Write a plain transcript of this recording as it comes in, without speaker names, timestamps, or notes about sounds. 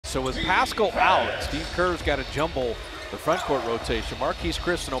So with Pascal out, Steve Kerr's got to jumble the front court rotation. Marquise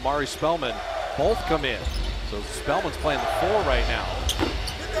Chris and Omari Spellman both come in. So Spellman's playing the 4 right now.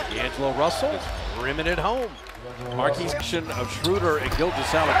 D'Angelo Russell rimming it home. Marquise of Schroeder and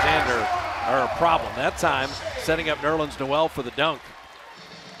Gilgeous-Alexander are a problem. That time, setting up Nerlens Noel for the dunk.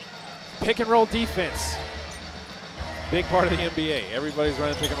 Pick and roll defense. Big part of the NBA. Everybody's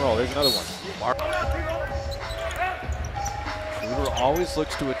running pick and roll. There's another one. Schroeder always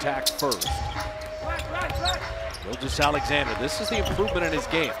looks to attack first. Gilgeous-Alexander, this is the improvement in his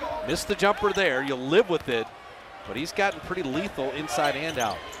game. Missed the jumper there, you'll live with it, but he's gotten pretty lethal inside and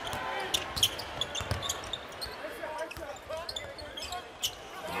out.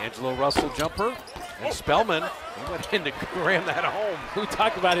 D'Angelo Russell jumper, and Spellman, he went in to ram that home. We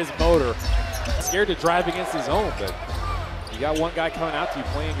talked about his motor. Scared to drive against his own, but you got one guy coming out to you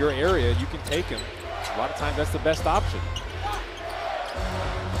playing your area, you can take him. A lot of times that's the best option.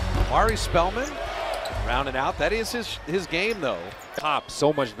 Omari Spellman rounding out. That is his game, though. Pop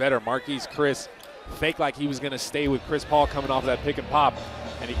so much better. Marquise Chris faked like he was going to stay with Chris Paul coming off that pick and pop,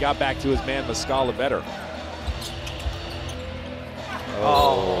 and he got back to his man Muscala better.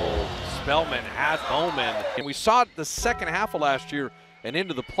 Oh, Spellman has Bowman. And we saw it the second half of last year and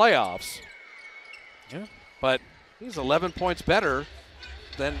into the playoffs. Yeah. But he's 11 points better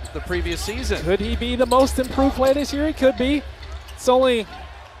than the previous season. Could he be the most improved player this year? He could be. It's only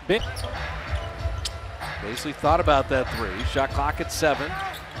been. Basically thought about that 3. Shot clock at 7.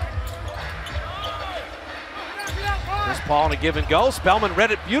 Chris Paul in a give and go. Spellman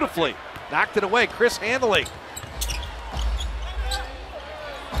read it beautifully. Knocked it away. Chris handling.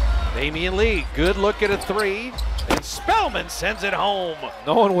 Damian Lee, good look at a 3. And Spellman sends it home.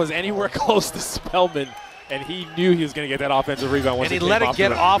 No one was anywhere close to Spellman, and he knew he was going to get that offensive rebound once and he let it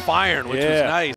get off iron, which was nice.